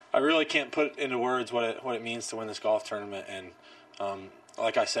I really can't put into words what it means to win this golf tournament. And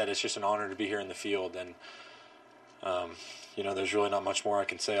like I said, it's just an honor to be here in the field. And there's really not much more I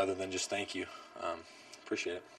can say other than just thank you. Appreciate it.